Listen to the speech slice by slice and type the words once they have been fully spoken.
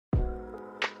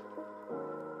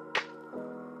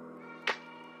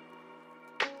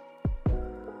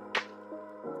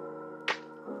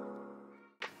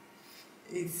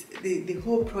It's the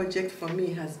whole project for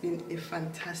me has been a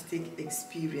fantastic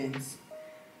experience.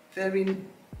 Very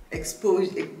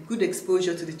good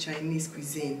exposure to the Chinese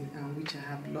cuisine, which I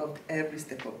have loved every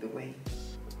step of the way.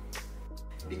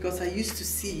 Because I used to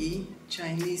see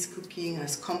Chinese cooking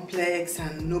as complex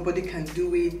and nobody can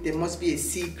do it, there must be a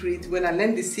secret. Well, I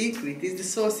learned the secret is the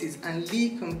sauces, and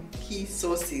Lee Key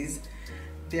sauces,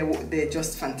 they're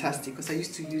just fantastic, because I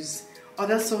used to use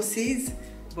other sauces,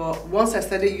 but once I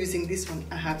started using this one,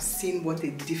 I have seen what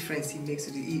a difference it makes.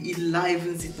 It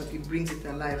livens it up, it brings it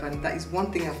alive, and that is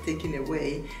one thing I've taken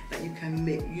away, that you can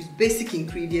use basic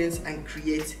ingredients and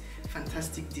create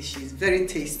fantastic dishes, very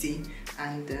tasty,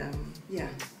 and yeah.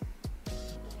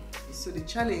 So the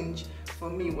challenge for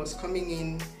me was coming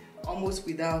in almost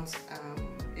without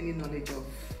any knowledge of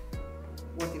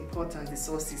what importance the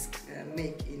sauces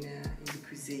make in the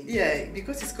cuisine. Yeah,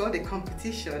 because it's called a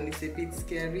competition, it's a bit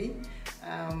scary,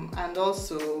 and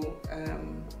also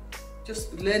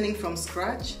just learning from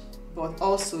scratch, but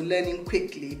also learning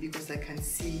quickly, because I can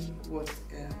see what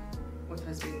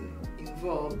has been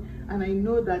involved. And I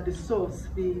know that the sauce,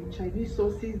 the Chinese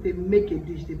sauces, they make a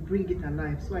dish, they bring it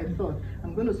alive. So I thought,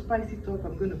 I'm going to spice it up,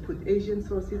 I'm going to put Asian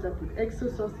sauces, I put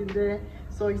exo sauce in there,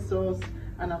 soy sauce,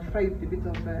 and I've fried with a bit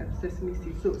of sesame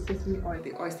seed, so sesame oil.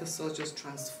 The oyster sauce just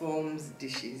transforms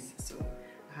dishes, so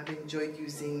I have enjoyed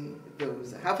using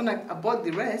those. I bought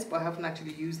the rest, but I haven't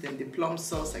actually used them, the plum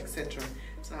sauce, etc.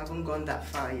 So I haven't gone that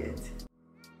far yet.